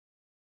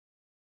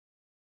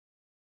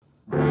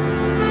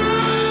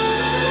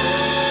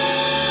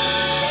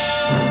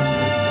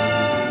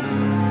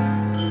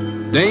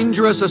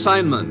Dangerous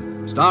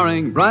Assignment,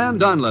 starring Brian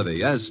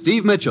Donlevy as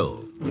Steve Mitchell.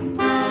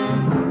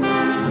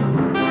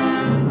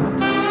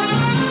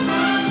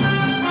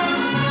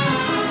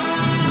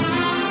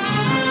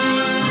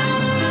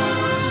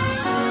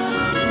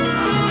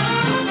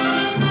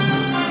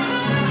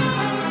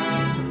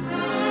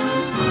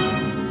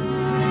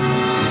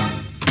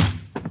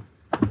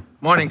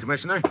 Morning,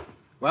 Commissioner.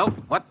 Well,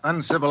 what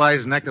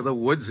uncivilized neck of the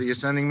woods are you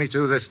sending me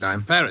to this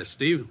time? Paris,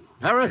 Steve.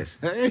 Paris?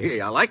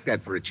 Hey, I like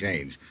that for a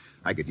change.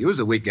 I could use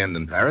a weekend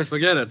in Paris.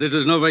 Forget it. This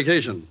is no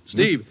vacation.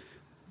 Steve,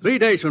 3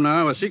 days from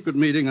now, a secret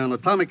meeting on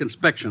atomic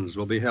inspections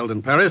will be held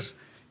in Paris.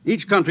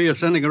 Each country is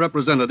sending a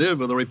representative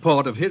with a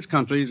report of his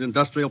country's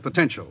industrial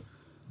potential.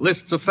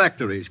 Lists of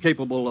factories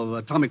capable of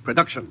atomic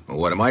production. Well,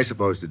 what am I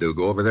supposed to do,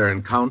 go over there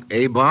and count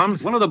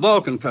A-bombs? One of the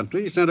Balkan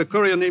countries sent a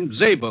courier named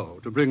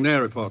Szabo to bring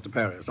their report to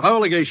Paris. Our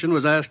legation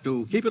was asked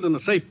to keep it in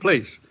a safe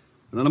place.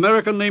 And an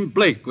American named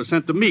Blake was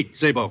sent to meet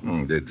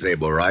Szabo. Did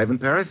Szabo arrive in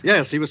Paris?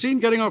 Yes, he was seen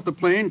getting off the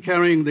plane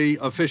carrying the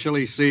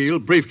officially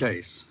sealed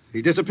briefcase.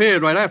 He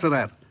disappeared right after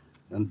that,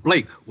 and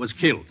Blake was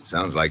killed.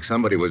 Sounds like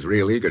somebody was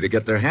real eager to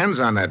get their hands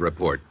on that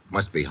report.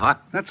 Must be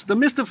hot. That's the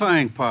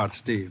mystifying part,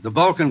 Steve. The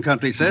Balkan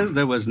country says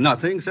there was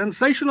nothing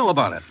sensational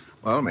about it.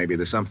 Well, maybe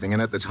there's something in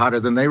it that's hotter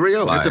than they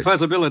realize. It's a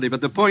possibility,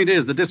 but the point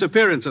is the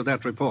disappearance of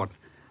that report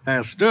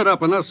has stirred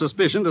up enough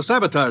suspicion to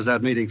sabotage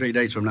that meeting 3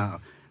 days from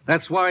now.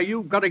 That's why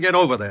you've got to get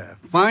over there.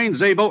 Find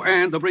Szabo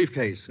and the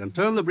briefcase, and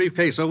turn the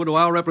briefcase over to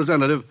our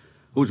representative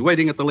who's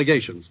waiting at the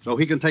legation, so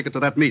he can take it to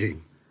that meeting.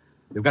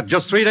 You've got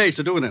just 3 days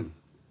to do it in.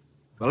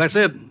 Well, that's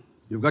it.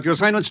 You've got your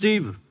assignment,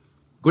 Steve.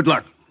 Good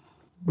luck.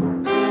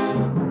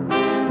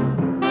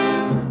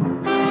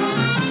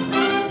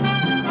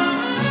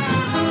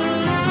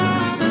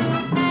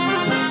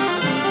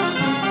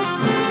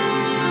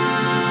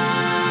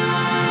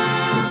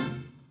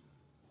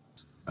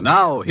 And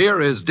now,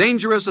 here is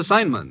Dangerous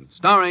Assignment,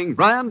 starring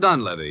Brian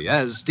Donlevy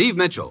as Steve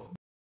Mitchell.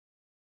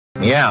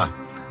 Yeah,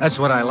 that's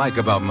what I like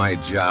about my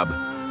job.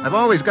 I've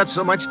always got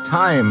so much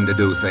time to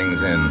do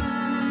things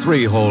in.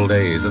 3 whole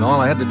days, and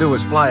all I had to do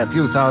was fly a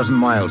few thousand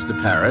miles to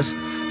Paris,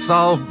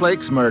 solve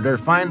Blake's murder,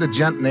 find a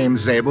gent named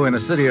Szabo in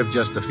a city of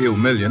just a few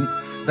million,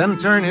 then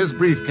turn his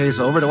briefcase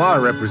over to our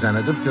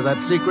representative to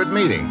that secret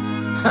meeting.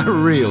 A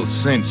real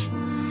cinch.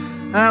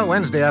 Well,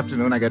 Wednesday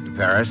afternoon I get to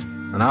Paris.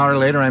 An hour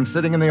later, I'm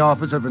sitting in the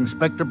office of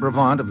Inspector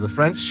Brevant of the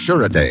French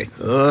Sûreté.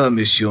 Ah,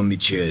 Monsieur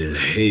Mitchell,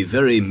 a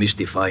very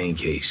mystifying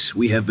case.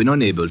 We have been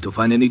unable to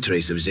find any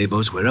trace of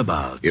Szabo's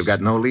whereabouts. You've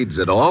got no leads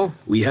at all?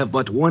 We have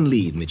but one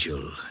lead,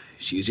 Mitchell.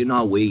 She's in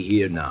our way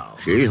here now.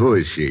 She? Who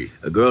is she?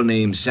 A girl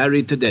named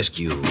Sari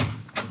Tedescu.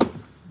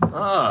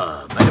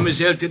 Ah,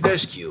 Mademoiselle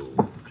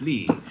Tedescu,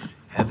 please,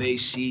 have a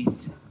seat.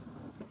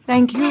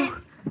 Thank you.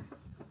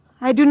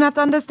 I do not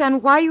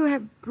understand why you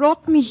have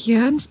brought me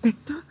here,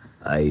 Inspector.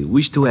 I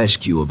wish to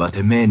ask you about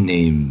a man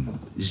named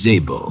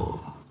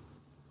Szabo.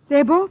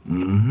 Szabo?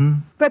 Mm-hmm.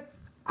 But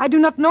I do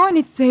not know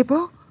any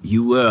Szabo.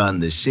 You were on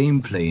the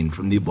same plane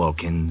from the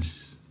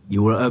Balkans.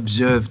 You were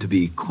observed to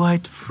be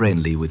quite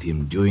friendly with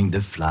him during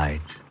the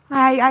flight.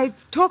 I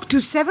talked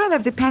to several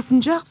of the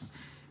passengers,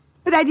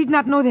 but I did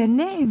not know their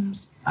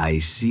names. I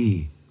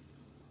see.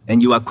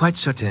 And you are quite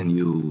certain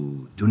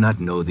you do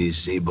not know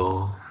this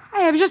Szabo?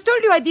 I have just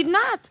told you I did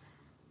not.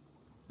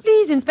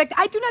 Please, Inspector,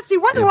 I do not see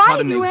why you ask.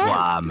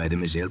 Pardonnez-moi,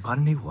 mademoiselle,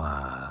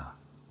 pardonnez-moi.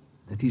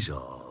 That is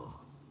all.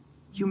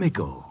 You may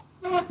go.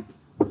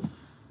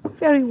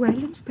 Very well,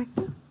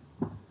 Inspector.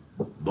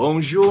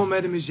 Bonjour,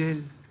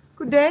 mademoiselle.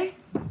 Good day.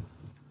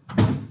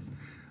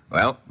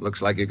 Well,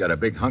 looks like you got a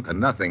big hunk of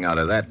nothing out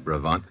of that,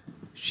 Brevant.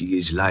 She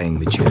is lying,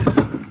 Mitchell.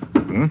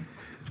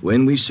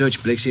 When we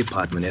searched Blake's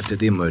apartment after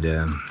the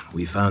murder,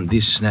 we found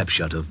this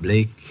snapshot of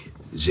Blake,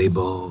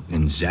 Szabo,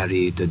 and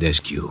Sari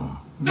Tedescu.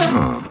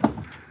 Oh.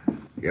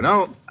 You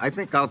know, I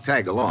think I'll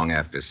tag along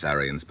after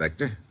Sari,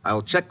 Inspector.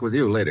 I'll check with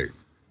you later.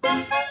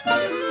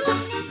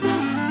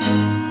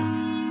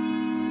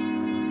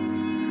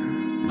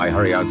 I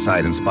hurry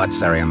outside and spot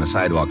Sari on the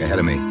sidewalk ahead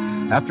of me.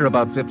 After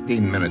about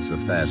 15 minutes of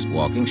fast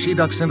walking, she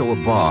ducks into a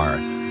bar,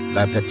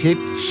 La Petite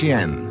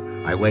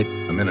Chienne. I wait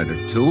a minute or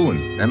two,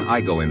 and then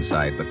I go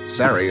inside, but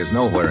Sari is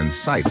nowhere in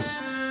sight.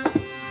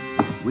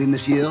 Oui,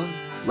 monsieur.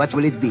 What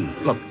will it be?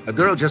 Look, a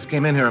girl just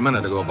came in here a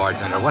minute ago,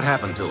 bartender. What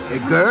happened to her? A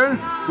girl?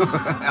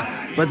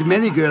 But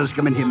many girls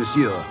come in here,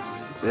 monsieur.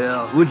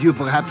 Would you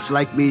perhaps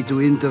like me to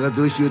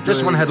introduce you to...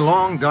 This one had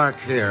long, dark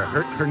hair.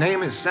 Her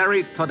name is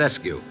Sari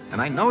Tedescu, and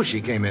I know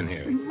she came in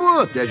here.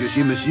 But, as you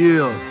see,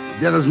 monsieur,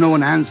 there is no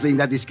one answering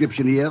that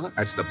description here.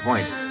 That's the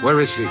point. Where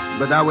is she?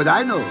 But how would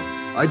I know?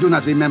 I do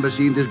not remember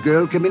seeing this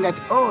girl come in at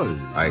all.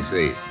 I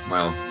see.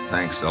 Well,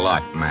 thanks a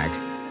lot, Mac.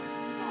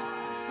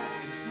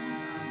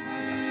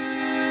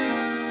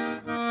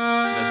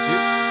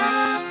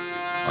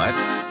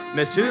 What?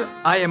 Monsieur,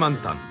 I am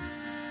Anton.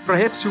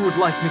 Perhaps you would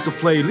like me to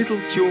play a little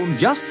tune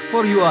just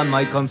for you on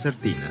my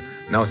concertina.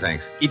 No,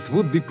 thanks. It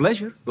would be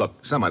pleasure.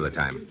 Look, some other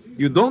time.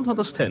 You don't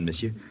understand,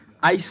 monsieur.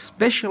 I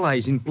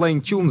specialize in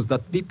playing tunes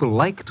that people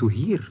like to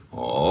hear.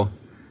 Oh?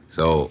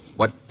 So,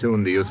 what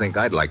tune do you think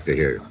I'd like to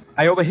hear?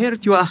 I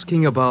overheard you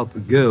asking about a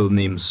girl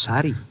named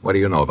Sari. What do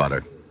you know about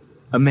her?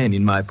 A man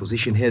in my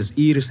position has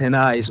ears and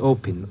eyes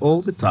open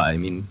all the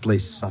time in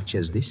places such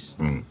as this.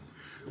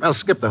 Well,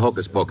 skip the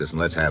hocus pocus and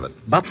let's have it.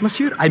 But,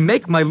 monsieur, I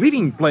make my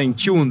living playing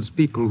tunes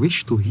people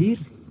wish to hear.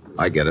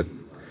 I get it.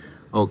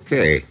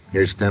 Okay,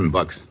 here's $10.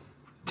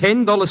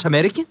 $10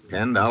 American?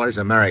 $10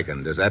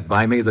 American. Does that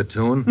buy me the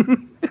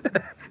tune?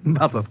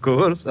 But, of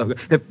course.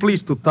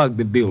 Please to tuck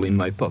the bill in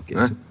my pocket.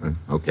 Huh?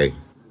 Okay.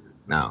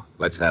 Now,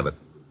 let's have it.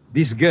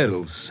 This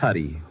girl,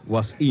 Sari,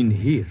 was in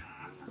here.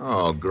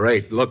 Oh,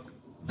 great. Look,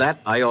 that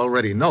I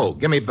already know.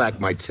 Give me back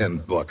my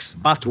 $10.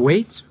 But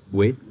wait.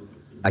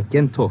 I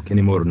can't talk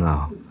anymore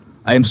now.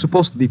 I am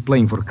supposed to be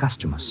playing for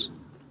customers.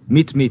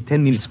 Meet me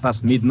 10 minutes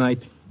past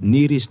midnight,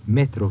 nearest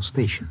metro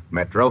station.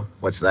 Metro?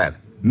 What's that?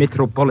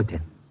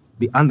 Metropolitan,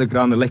 the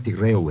underground electric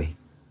railway.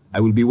 I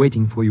will be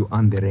waiting for you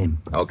on the ramp.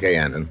 Okay,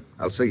 Anton.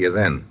 I'll see you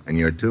then, and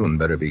your tune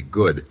better be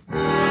good.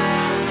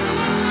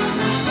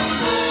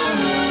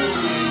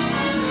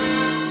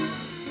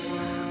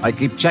 I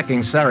keep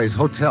checking Sari's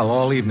hotel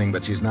all evening,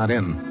 but she's not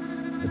in.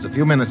 It's a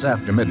few minutes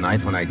after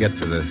midnight when I get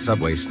to the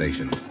subway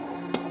station.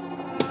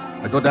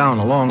 I go down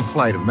a long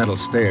flight of metal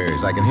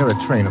stairs. I can hear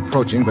a train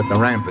approaching, but the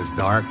ramp is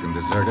dark and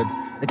deserted,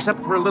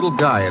 except for a little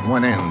guy at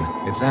one end.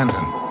 It's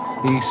Anton.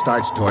 He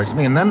starts towards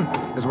me, and then,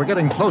 as we're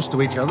getting close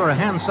to each other, a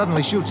hand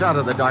suddenly shoots out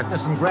of the darkness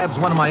and grabs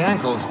one of my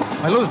ankles.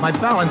 I lose my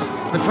balance.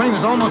 The train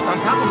is almost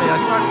on top of me. I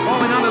start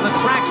falling onto the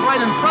tracks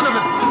right in front of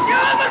it.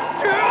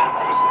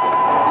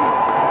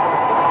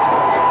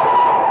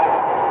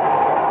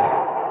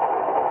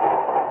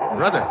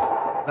 Brother,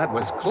 that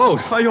was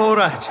close. Are you all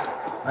right?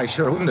 I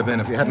sure wouldn't have been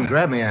if you hadn't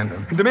grabbed me,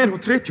 Anton. The man who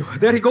tricked you.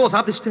 There he goes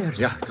up the stairs.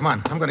 Yeah, come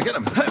on. I'm going to get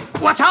him.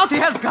 Watch out, he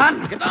has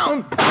gun. Get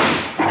down.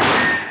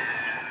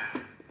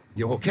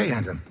 You okay,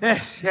 Anton?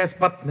 Yes,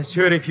 but,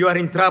 monsieur, if you are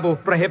in trouble,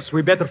 perhaps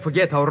we better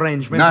forget our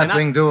arrangement.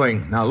 Nothing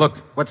doing. Now, look,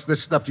 what's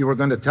this stuff you were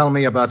going to tell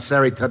me about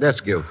Sari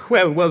Tedescu?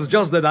 Well, it was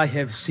just that I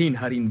have seen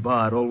her in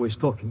bar, always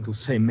talking to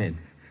same men.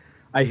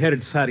 I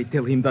heard Sari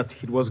tell him that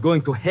it was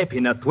going to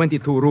happen at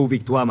 22 Rue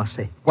Victoire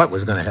Massé. What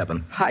was going to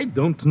happen? I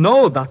don't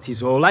know, that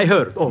is all I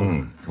heard.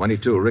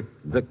 22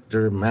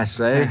 Victor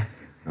Massé?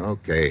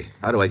 Okay.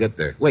 How do I get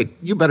there? Wait,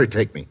 you better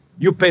take me.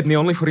 You paid me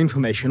only for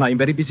information. I am a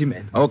very busy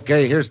man.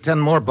 Okay, here's 10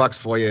 more bucks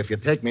for you if you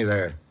take me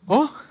there.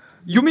 Oh?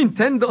 You mean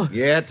 $10?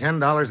 Yeah,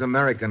 $10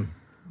 American.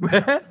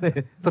 Well,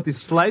 that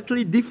is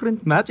slightly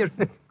different matter.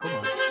 Come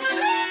on.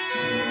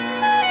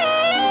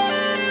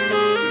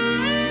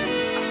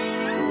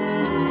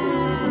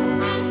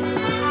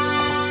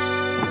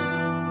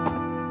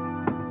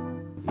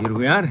 Here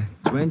we are,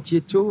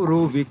 22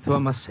 Rue Victoire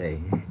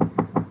Massé.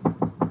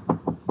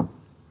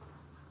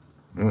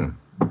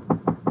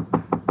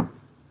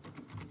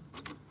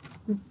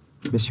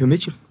 Monsieur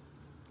Mitchell,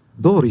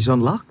 door is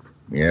unlocked.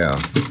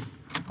 Yeah.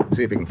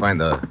 See if you can find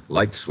the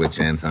light switch,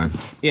 Anton.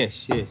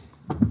 Yes.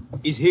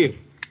 He's here.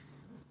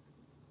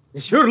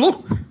 Monsieur,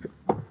 look.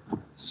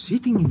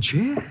 Sitting in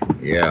chair.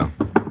 Yeah.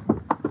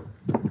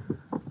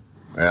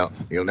 Well,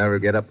 he'll never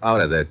get up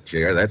out of that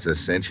chair. That's a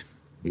cinch.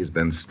 He's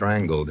been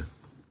strangled.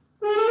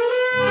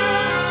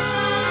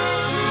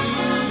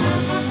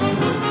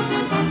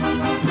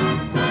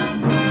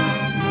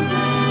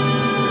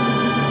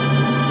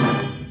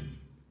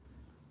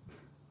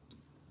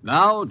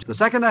 Now, the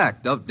second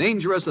act of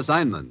Dangerous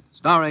Assignment,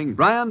 starring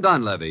Brian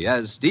Donlevy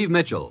as Steve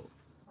Mitchell.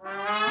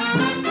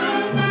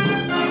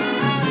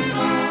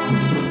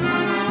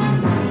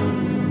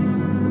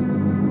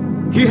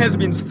 He has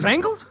been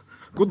strangled?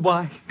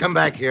 Goodbye. Come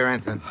back here,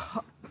 Anton.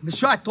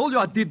 Monsieur, I told you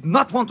I did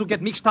not want to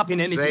get mixed up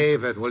in anything.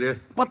 Save it, will you?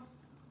 But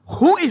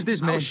who is this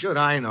man? How should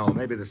I know?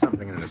 Maybe there's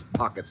something in his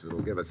pockets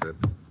that'll give us a...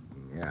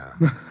 Yeah.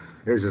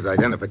 Here's his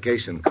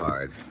identification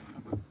card.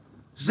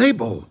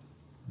 Zabo.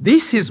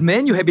 This is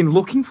man you have been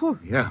looking for?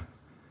 Yeah.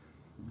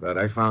 But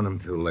I found him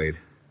too late.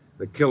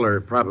 The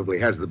killer probably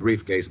has the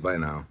briefcase by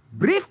now.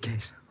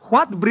 Briefcase?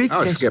 What briefcase?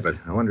 Oh, skip it.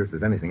 I wonder if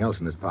there's anything else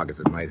in his pockets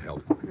that might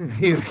help.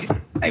 Here.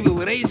 I will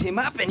raise him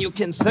up and you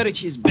can search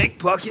his back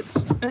pockets.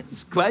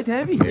 It's quite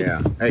heavy.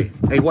 Yeah. Hey,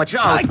 watch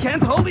out. I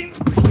can't hold him.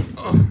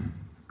 Oh,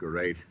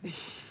 great.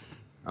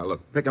 Now,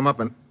 look, pick him up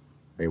and...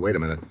 Hey, wait a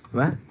minute.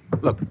 What?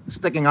 Look,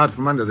 sticking out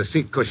from under the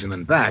seat cushion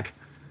and back.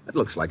 That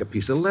looks like a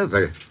piece of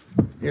leather.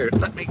 Here,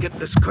 let me get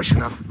this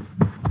cushion up.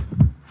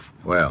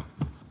 Well,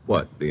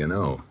 what do you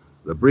know?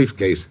 The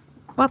briefcase.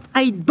 But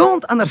I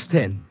don't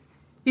understand.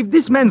 If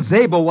this man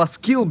Zabo was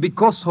killed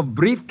because of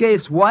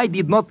briefcase, why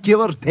did not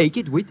killer take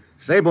it with?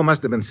 Sable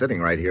must have been sitting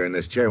right here in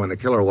this chair when the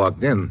killer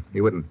walked in. He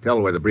wouldn't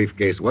tell where the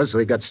briefcase was, so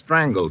he got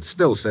strangled,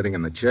 still sitting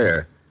in the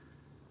chair.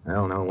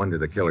 Well, no wonder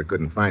the killer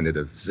couldn't find it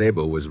if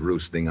Zabo was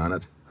roosting on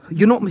it.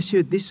 You know,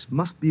 monsieur, this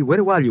must be a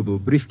very valuable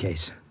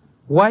briefcase.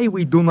 Why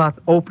we do not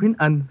open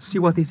and see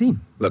what is in?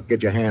 Look,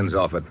 get your hands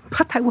off it.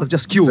 But I was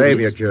just curious. Save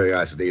your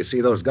curiosity. You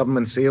see those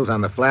government seals on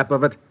the flap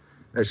of it?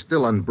 They're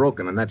still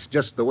unbroken, and that's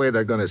just the way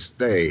they're going to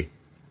stay.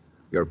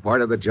 Your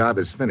part of the job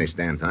is finished,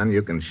 Anton.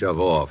 You can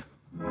shove off.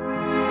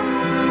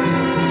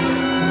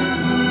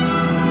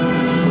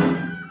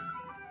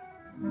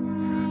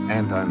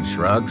 and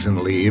shrugs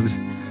and leaves.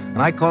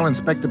 And I call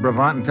Inspector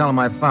Bravant and tell him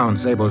I found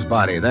Sabo's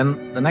body.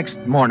 Then, the next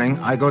morning,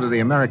 I go to the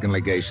American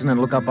legation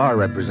and look up our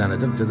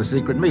representative to the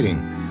secret meeting,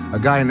 a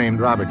guy named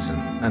Robertson.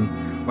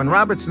 And when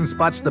Robertson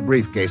spots the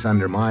briefcase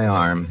under my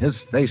arm, his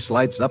face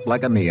lights up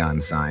like a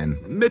neon sign.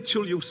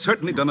 Mitchell, you've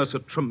certainly done us a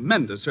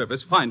tremendous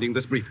service finding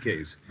this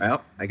briefcase.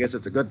 Well, I guess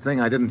it's a good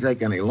thing I didn't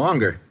take any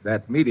longer.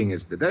 That meeting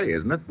is today,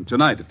 isn't it?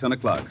 Tonight at 10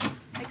 o'clock.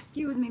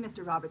 Excuse me,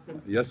 Mr.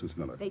 Robertson. Yes, Miss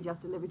Miller. They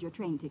just delivered your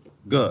train ticket.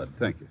 Good,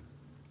 thank you.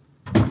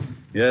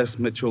 Yes,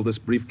 Mitchell, this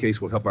briefcase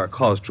will help our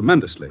cause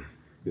tremendously.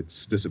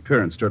 Its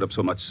disappearance stirred up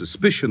so much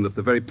suspicion that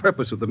the very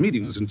purpose of the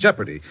meeting is in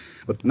jeopardy.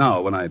 But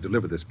now, when I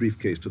deliver this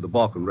briefcase to the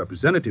Balkan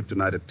representative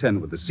tonight at 10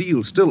 with the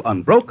seal still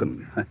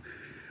unbroken,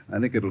 I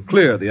think it'll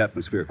clear the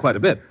atmosphere quite a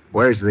bit.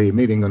 Where's the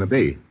meeting going to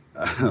be?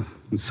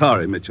 I'm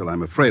sorry, Mitchell.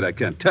 I'm afraid I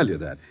can't tell you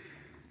that.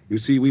 You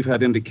see, we've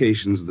had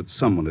indications that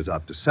someone is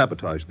out to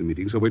sabotage the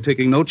meeting, so we're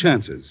taking no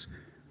chances.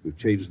 We've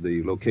changed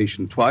the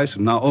location twice,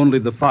 and now only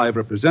the 5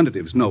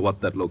 representatives know what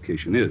that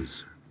location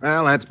is.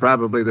 Well, that's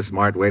probably the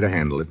smart way to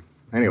handle it.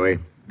 Anyway,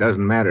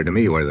 doesn't matter to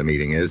me where the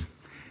meeting is.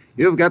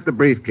 You've got the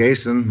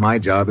briefcase, and my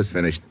job is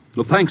finished.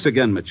 Well, thanks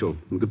again, Mitchell,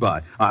 and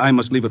goodbye. I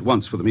must leave at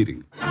once for the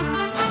meeting.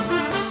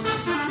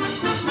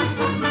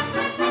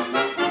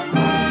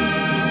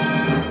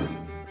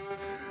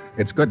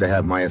 It's good to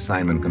have my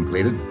assignment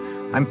completed.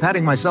 I'm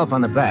patting myself on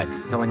the back,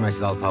 telling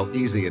myself how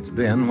easy it's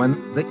been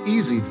when the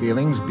easy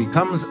feelings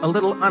becomes a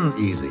little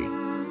uneasy.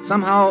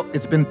 Somehow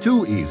it's been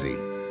too easy.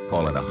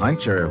 Call it a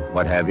hunch or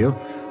what have you.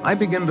 I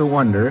begin to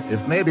wonder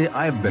if maybe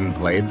I've been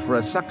played for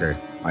a sucker.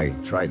 I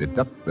try to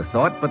duck the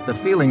thought, but the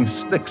feeling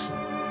sticks.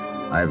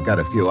 I've got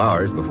a few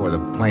hours before the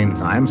plane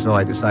time, so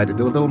I decide to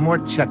do a little more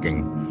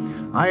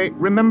checking. I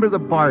remember the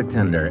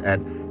bartender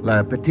at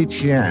La Petite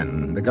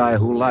Chienne, the guy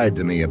who lied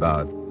to me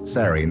about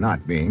Sari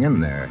not being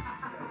in there.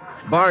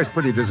 Bar's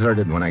pretty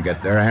deserted when I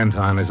get there.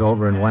 Anton is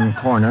over in one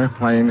corner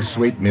playing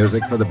sweet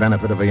music for the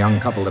benefit of a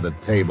young couple at a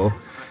table.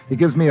 He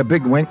gives me a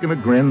big wink and a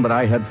grin, but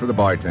I head for the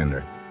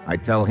bartender. I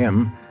tell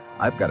him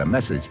I've got a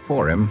message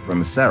for him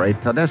from Sari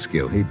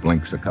Tedescu. He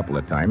blinks a couple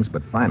of times,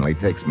 but finally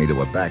takes me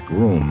to a back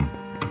room.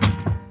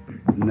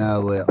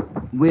 Now,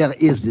 where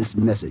is this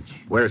message?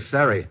 Where's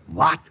Sari?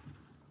 What?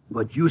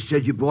 But you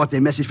said you brought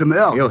a message from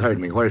her. You heard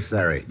me. Where's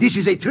Sari? This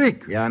is a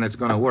trick. Yeah, and it's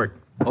going to work.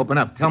 Open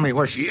up. Tell me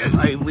where she is.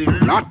 I will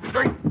not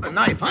take The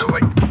knife, huh?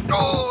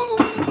 No.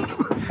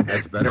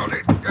 That's better.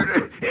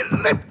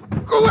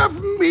 Let go of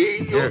me.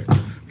 Here.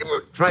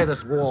 Try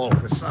this wall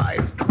for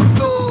size.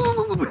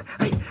 No.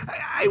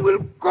 I will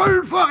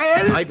call for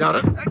help. I doubt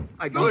it.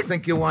 I don't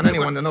think you want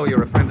anyone to know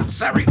you're a friend of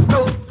Sari.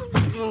 No.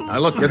 Now,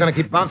 look, you're going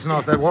to keep bouncing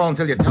off that wall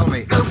until you tell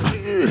me.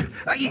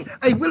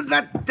 I will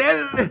not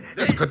tell.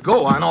 This could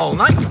go on all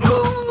night.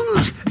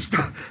 No.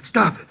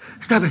 Stop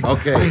it.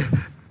 Okay.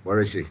 Where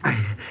is she?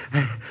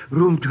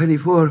 Room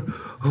 24,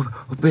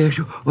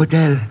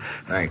 Hotel.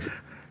 Thanks.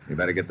 You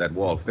better get that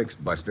wall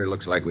fixed, Buster.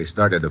 Looks like we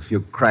started a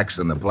few cracks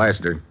in the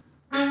plaster.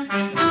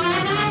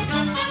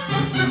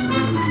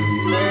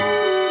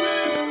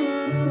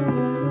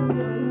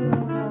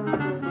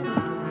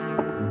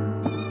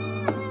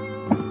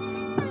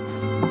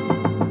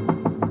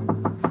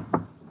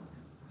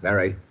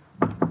 Sari,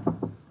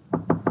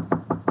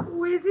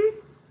 Who is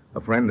it?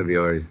 a friend of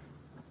yours.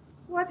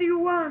 What do you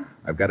want?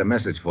 I've got a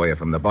message for you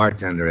from the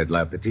bartender at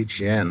La Petite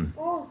Chienne.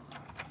 Oh.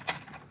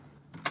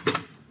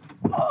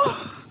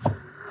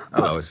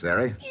 Hello,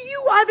 Sari.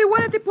 You are the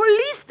one at the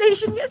police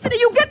station yesterday.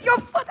 You get your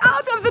foot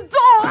out of the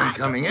door. I'm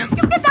coming in.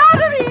 You get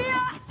out of here.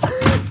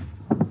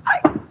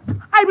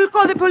 I will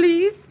call the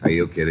police. Are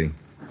you kidding?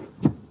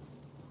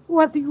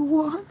 What do you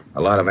want?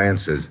 A lot of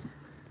answers.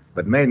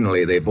 But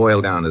mainly they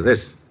boil down to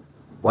this.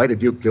 Why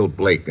did you kill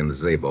Blake and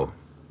Zabo?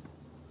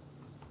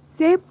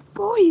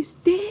 Zebo is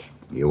dead.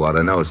 You ought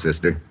to know,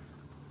 sister.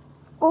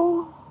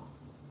 Oh,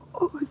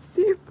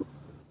 Zebo.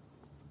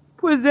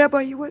 Poor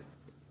Zebo,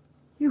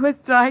 he was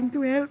trying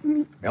to help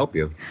me. Help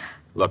you?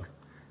 Look,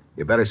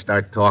 you better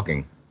start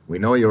talking. We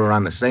know you were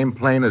on the same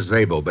plane as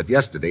Zabo, but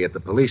yesterday at the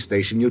police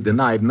station you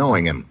denied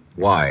knowing him.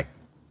 Why?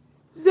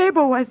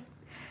 Zebo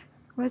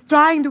was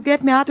trying to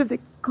get me out of the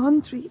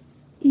country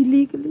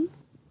illegally.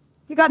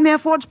 He got me a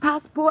forged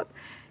passport,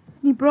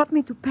 and he brought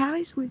me to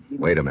Paris with him.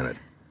 Wait a minute.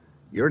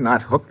 You're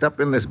not hooked up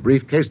in this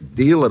briefcase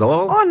deal at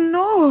all? Oh,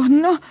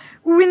 no.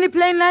 When the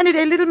plane landed,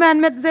 a little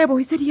man met Zebo.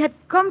 He said he had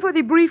come for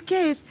the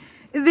briefcase.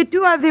 The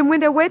two of them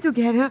went away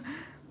together.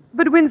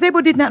 But when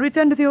Zebo did not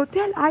return to the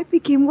hotel, I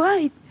became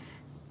worried.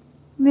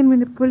 And then when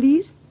the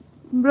police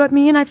brought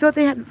me in, I thought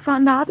they had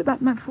found out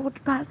about my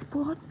forged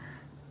passport.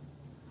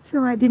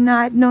 So I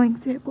denied knowing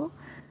Zebo.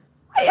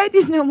 I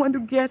did not want to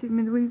get him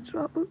into any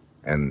trouble.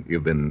 And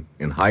you've been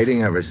in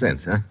hiding ever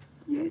since, huh?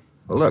 Yes.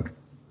 Well, look.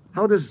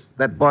 How does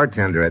that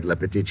bartender at La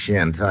Petite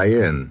Chienne tie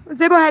in?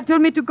 Zebo had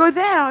told me to go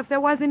there if there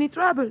was any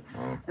trouble.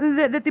 Oh.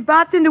 That the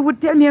bartender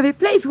would tell me of a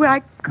place where I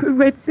could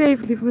wait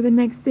safely for the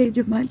next stage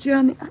of my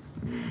journey.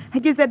 I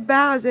guess that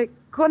bar is a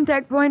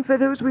contact point for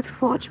those with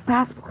forged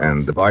passports.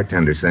 And the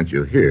bartender sent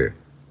you here.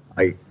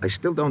 I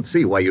still don't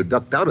see why you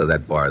ducked out of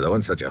that bar, though,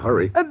 in such a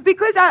hurry.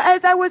 Because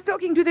as I was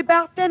talking to the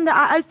bartender,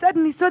 I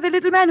suddenly saw the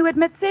little man who had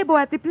met Sabo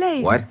at the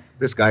place. What?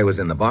 This guy was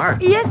in the bar?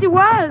 Yes, he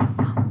was.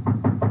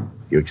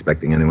 You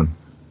expecting anyone?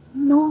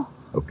 No.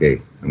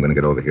 Okay, I'm going to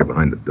get over here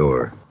behind the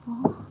door.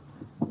 Oh.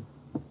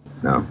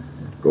 Now,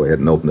 go ahead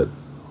and open it.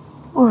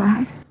 All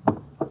right.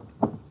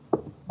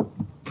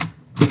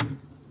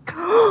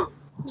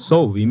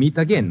 So we meet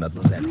again,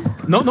 mademoiselle.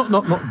 No.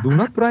 Do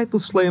not try to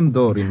slam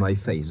door in my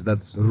face.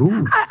 That's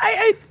rude.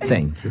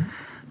 Thank you.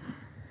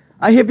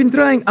 I have been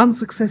trying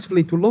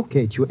unsuccessfully to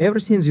locate you ever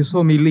since you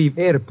saw me leave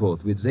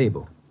airport with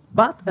Zabo.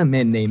 But a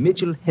man named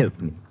Mitchell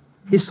helped me.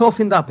 He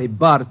softened up a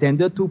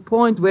bartender to a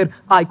point where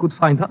I could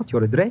find out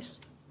your address.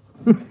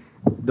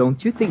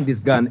 Don't you think this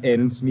gun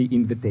earns me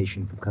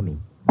invitation to come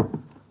in?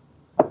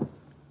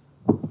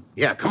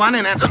 Yeah, come on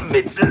in, Anton.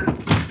 Mitchell.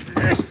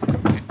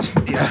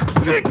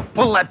 Yeah, you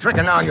pull that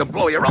trigger now and you'll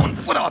blow your own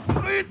foot off.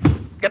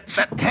 Get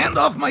that hand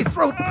off my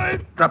throat.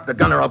 Drop the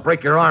gun or I'll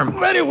break your arm.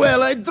 Very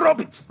well, I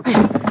drop it.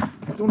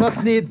 I do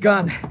not need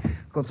gun.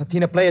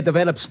 Concertina player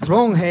develops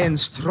strong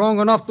hands, strong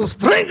enough to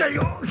strangle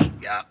you.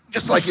 Yeah,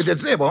 just like you did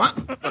Zabo, huh?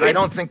 But I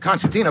don't think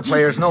concertina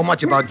players know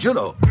much about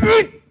judo.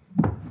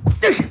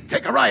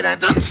 Take a ride,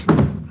 Anton.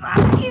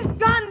 His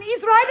gun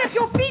is right at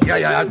your feet.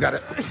 Yeah, I've got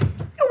it.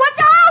 Watch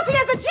out! He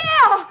has a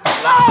chair!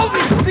 Now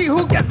we see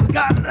who gets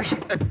gun.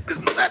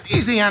 Isn't that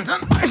easy,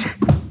 Anton?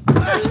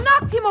 I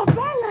knocked him off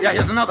balance. Yeah,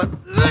 here's another.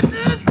 Oh,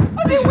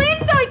 the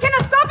window! He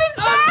cannot stop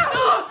himself.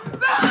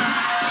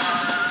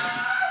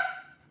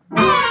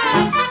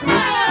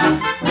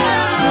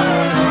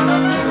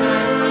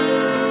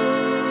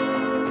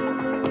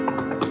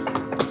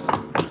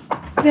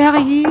 There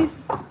he is,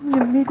 in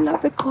the middle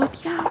of the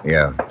courtyard.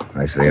 Yeah,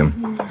 I see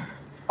him.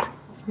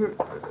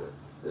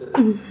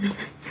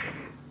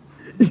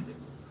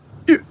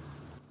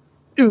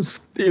 You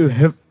still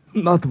have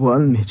not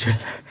won, Mitchell.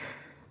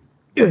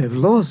 You have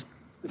lost.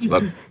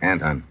 Look,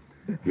 Anton,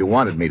 you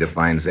wanted me to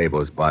find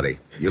Zabo's body.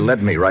 You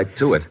led me right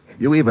to it.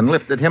 You even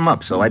lifted him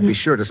up so I'd be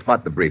sure to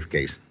spot the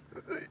briefcase.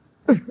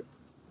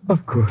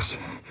 Of course.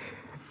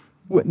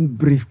 When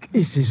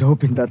briefcase is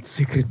opened at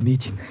secret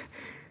meeting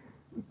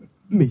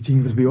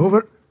will be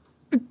over.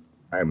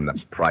 I'm the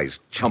prize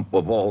chump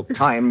of all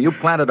time. You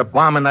planted a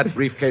bomb in that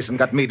briefcase and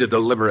got me to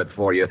deliver it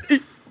for you.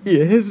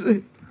 Yes.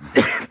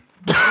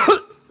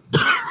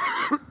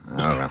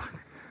 Oh, well.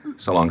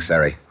 So long,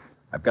 Sari.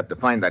 I've got to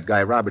find that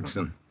guy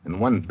Robertson in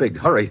one big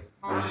hurry.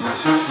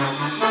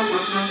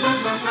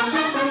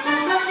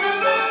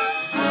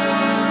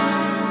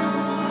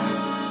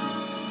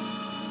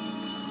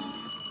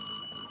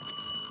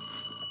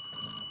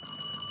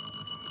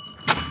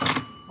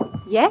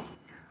 Yes?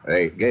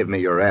 They gave me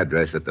your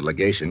address at the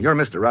legation. You're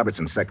Mr.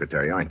 Robertson's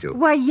secretary, aren't you?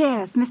 Why,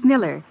 yes, Miss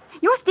Miller.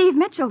 You're Steve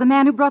Mitchell, the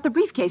man who brought the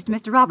briefcase to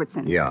Mr.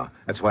 Robertson. Yeah,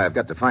 that's why I've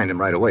got to find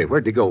him right away.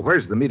 Where'd he go?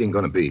 Where's the meeting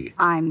going to be?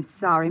 I'm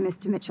sorry,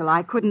 Mr. Mitchell.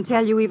 I couldn't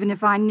tell you even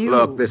if I knew.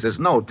 Look, this is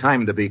no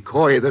time to be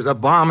coy. There's a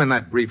bomb in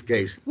that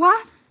briefcase.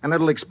 What? And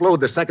it'll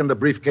explode the second the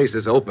briefcase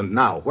is opened.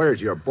 Now,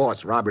 where's your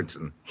boss,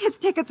 Robertson? His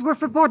tickets were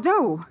for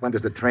Bordeaux. When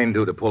does the train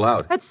due to pull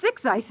out? At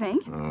 6, I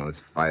think. Oh, it's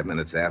 5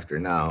 minutes after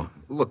now.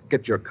 Look,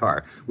 get your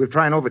car. We'll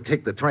try and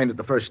overtake the train at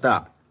the first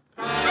stop.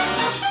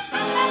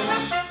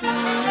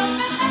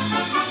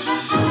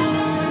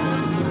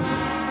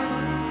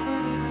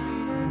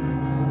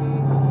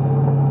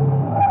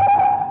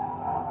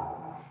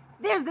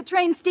 There's the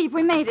train, Steve.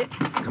 We made it.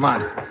 Come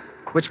on.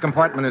 Which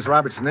compartment is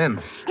Robertson in?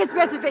 His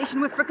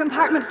reservation was for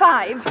compartment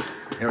 5.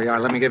 Here we are.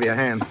 Let me give you a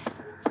hand.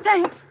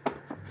 Thanks.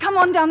 Come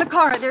on down the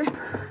corridor.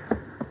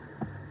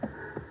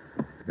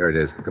 Here it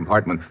is,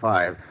 compartment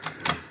 5.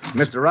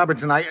 Mr.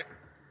 Robertson,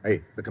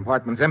 Hey, the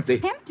compartment's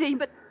empty. Empty,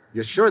 but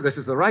You're sure this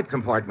is the right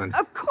compartment?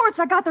 of course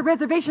I got the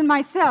reservation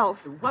myself.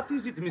 What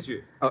is it,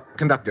 monsieur?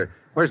 Conductor,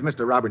 where's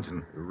Mr.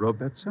 Robertson?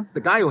 Robertson?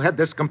 The guy who had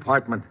this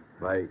compartment.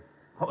 Why,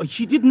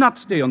 he did not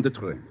stay on the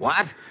train.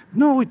 What?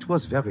 No, it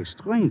was very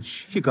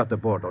strange. He got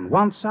aboard on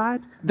one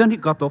side, then he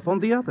got off on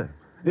the other.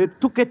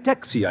 It took a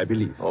taxi, I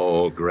believe.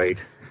 Oh, great.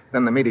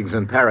 Then the meeting's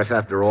in Paris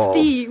after all.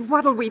 Steve,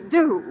 what'll we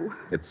do?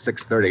 It's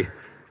 6:30.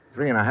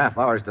 3.5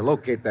 hours to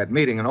locate that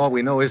meeting, and all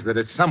we know is that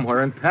it's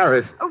somewhere in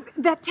Paris. Oh,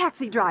 that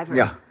taxi driver.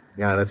 Yeah,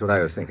 that's what I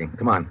was thinking.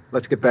 Come on,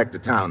 let's get back to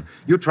town.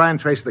 You try and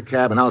trace the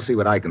cab, and I'll see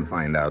what I can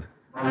find out.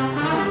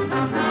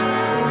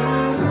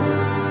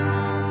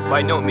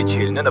 Why, no,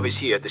 Mitchell. None of us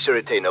here at the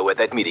Sûreté know where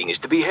that meeting is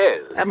to be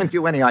held. Haven't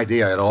you any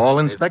idea at all,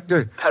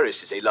 Inspector?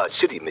 Paris is a large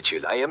city,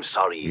 Mitchell. I am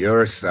sorry.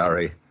 You're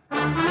sorry.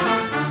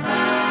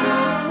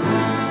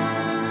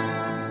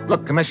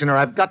 Look, Commissioner,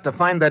 I've got to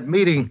find that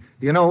meeting.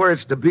 Do you know where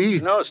it's to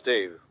be? No,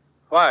 Steve.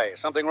 Why?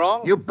 Something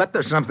wrong? You bet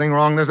there's something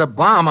wrong. There's a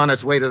bomb on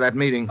its way to that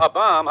meeting. A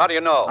bomb? How do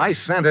you know? I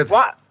sent it.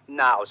 What?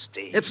 Now,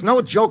 Steve. It's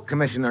no joke,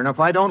 Commissioner, and if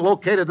I don't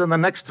locate it in the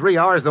next 3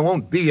 hours, there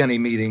won't be any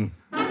meeting.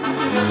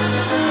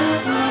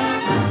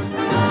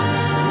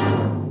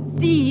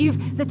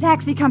 Steve, the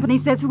taxi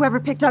company says whoever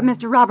picked up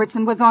Mr.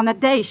 Robertson was on the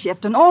day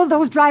shift, and all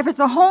those drivers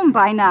are home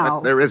by now.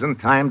 But there isn't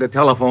time to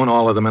telephone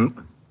all of them and...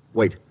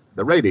 Wait,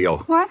 The radio.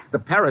 What? The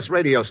Paris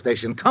radio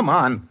station. Come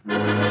on.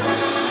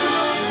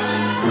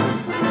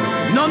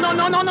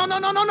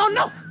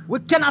 No. We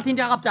cannot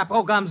interrupt our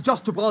programs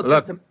just to broadcast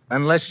Look, them.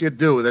 unless you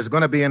do, there's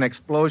going to be an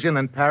explosion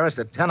in Paris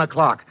at 10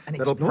 o'clock.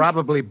 That'll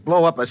probably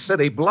blow up a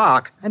city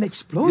block. An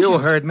explosion? You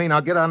heard me. Now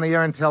get on the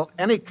air and tell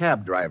any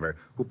cab driver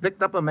who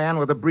picked up a man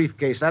with a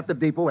briefcase at the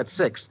depot at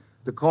 6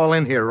 to call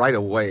in here right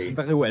away.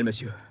 Very well,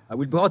 monsieur. I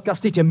will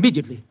broadcast it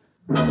immediately.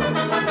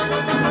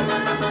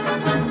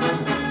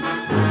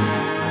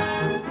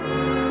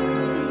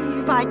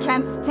 I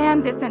can't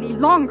stand this any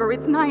longer.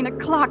 It's 9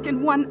 o'clock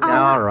in 1 hour.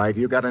 All right.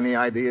 You got any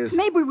ideas?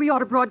 Maybe we ought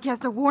to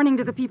broadcast a warning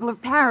to the people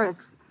of Paris.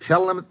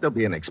 Tell them that there'll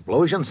be an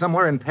explosion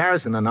somewhere in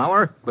Paris in an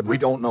hour, but we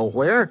don't know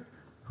where?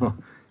 Huh.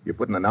 You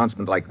put an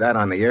announcement like that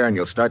on the air, and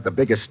you'll start the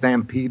biggest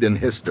stampede in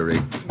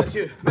history.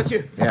 Monsieur.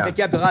 Yeah. The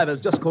cab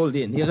driver's just called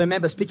in. He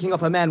remembers speaking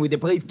of a man with a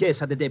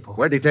briefcase at the depot.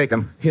 Where'd he take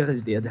him? Here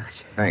is the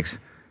address. Thanks.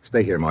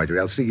 Stay here, Marjorie.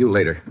 I'll see you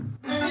later.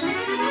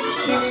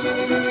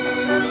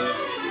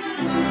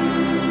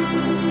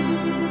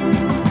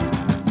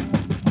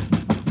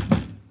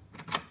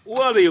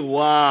 What do you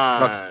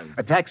want? Look,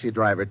 a taxi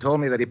driver told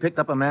me that he picked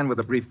up a man with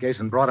a briefcase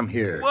and brought him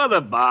here. What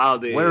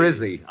about it? Where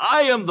is he?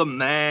 I am the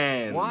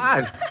man.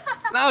 What?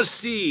 Now,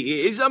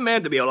 see, is a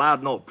man to be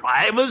allowed no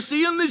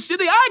privacy in this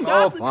city? I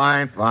got... Oh,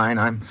 fine.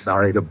 I'm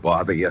sorry to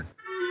bother you.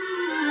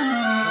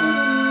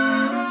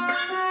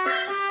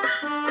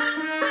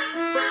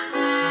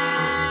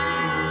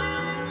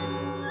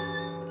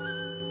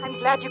 I'm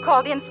glad you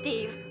called in,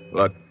 Steve.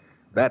 Look,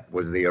 that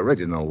was the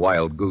original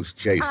wild goose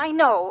chase. I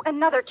know.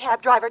 Another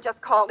cab driver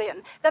just called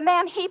in. The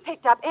man he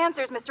picked up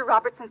answers Mr.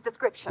 Robertson's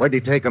description. Where'd he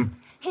take him?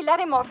 He let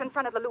him off in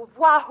front of the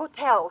Louvois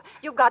Hotel.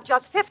 You've got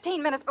just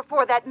 15 minutes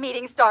before that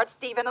meeting starts,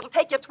 Steve, and it'll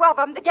take you 12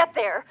 of them to get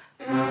there.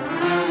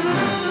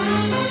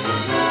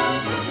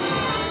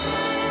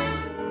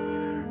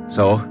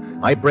 So,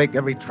 I break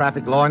every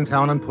traffic law in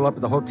town and pull up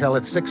at the hotel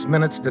at 6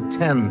 minutes to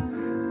 10.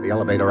 The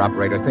elevator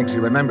operator thinks he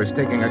remembers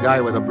taking a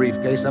guy with a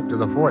briefcase up to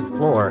the 4th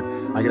floor.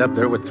 I get up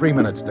there with 3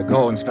 minutes to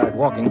go and start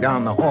walking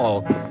down the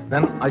hall.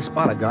 Then I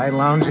spot a guy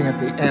lounging at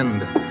the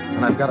end,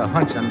 and I've got a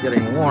hunch I'm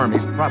getting warm.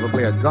 He's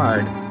probably a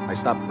guard. I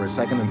stop for a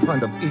second in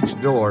front of each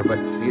door, but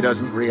he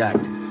doesn't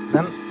react.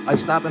 Then I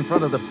stop in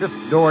front of the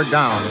 5th door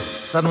down.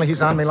 Suddenly he's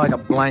on me like a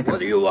blanket. What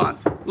do you want?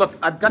 Look,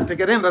 I've got to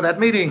get into that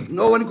meeting.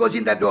 No one goes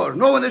in that door.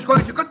 No one is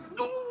going to...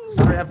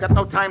 Sorry, I've got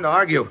no time to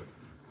argue.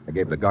 I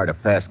gave the guard a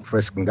fast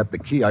frisk and got the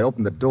key. I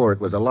opened the door.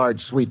 It was a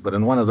large suite, but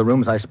in one of the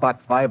rooms I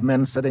spot 5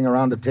 men sitting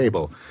around a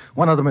table.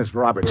 One of them is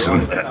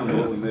Robertson.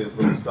 We may as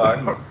well start.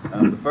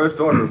 The first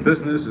order of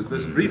business is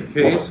this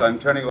briefcase I'm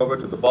turning over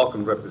to the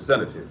Balkan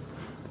representative.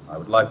 I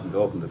would like him to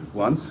open it at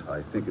once.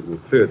 I think it will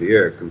clear the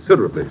air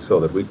considerably so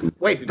that we can...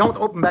 Wait, don't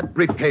open that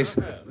briefcase.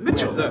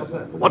 Mitchell,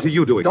 what are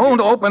you doing?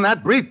 Don't open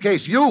that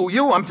briefcase.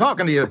 You, I'm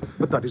talking to you.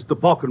 But that is the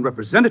Balkan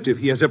representative.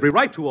 He has every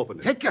right to open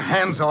it. Take your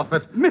hands off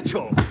it.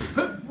 Mitchell!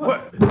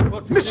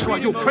 Mitchell, are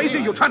you crazy?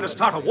 You're trying to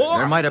start a war?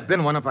 There might have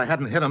been one if I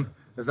hadn't hit him.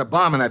 There's a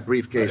bomb in that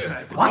briefcase.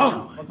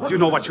 What? Do you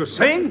know what you're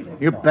saying?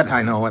 You bet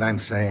I know what I'm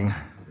saying.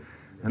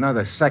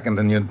 Another second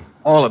and you'd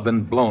all have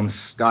been blown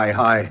sky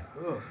high.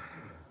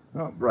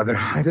 Oh, brother,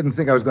 I didn't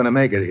think I was going to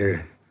make it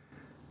here.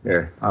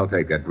 Here, I'll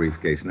take that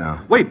briefcase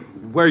now. Wait,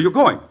 where are you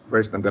going?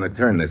 First, I'm going to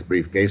turn this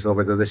briefcase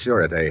over to the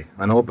Surete,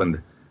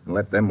 unopened, and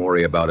let them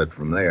worry about it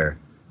from there.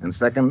 And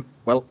second,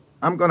 well,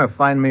 I'm going to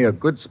find me a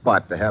good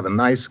spot to have a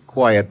nice,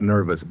 quiet,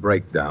 nervous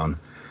breakdown.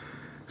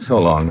 So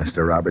long,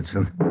 Mr.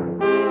 Robertson.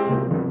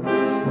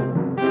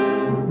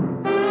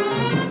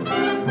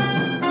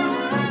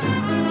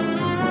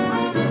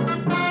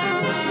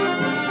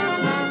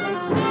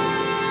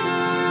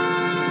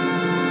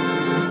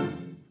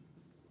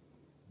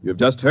 You've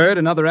just heard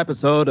another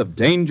episode of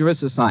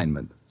Dangerous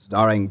Assignment,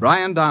 starring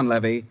Brian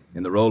Donlevy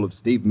in the role of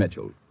Steve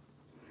Mitchell.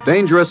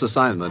 Dangerous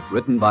Assignment,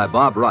 written by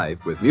Bob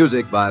Reif, with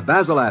music by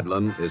Basil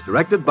Adlon, is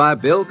directed by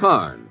Bill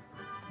Karn.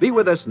 Be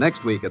with us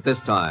next week at this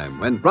time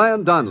when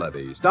Brian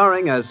Donlevy,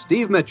 starring as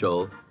Steve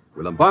Mitchell,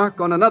 will embark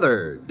on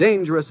another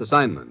Dangerous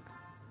Assignment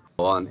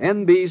on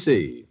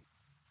NBC.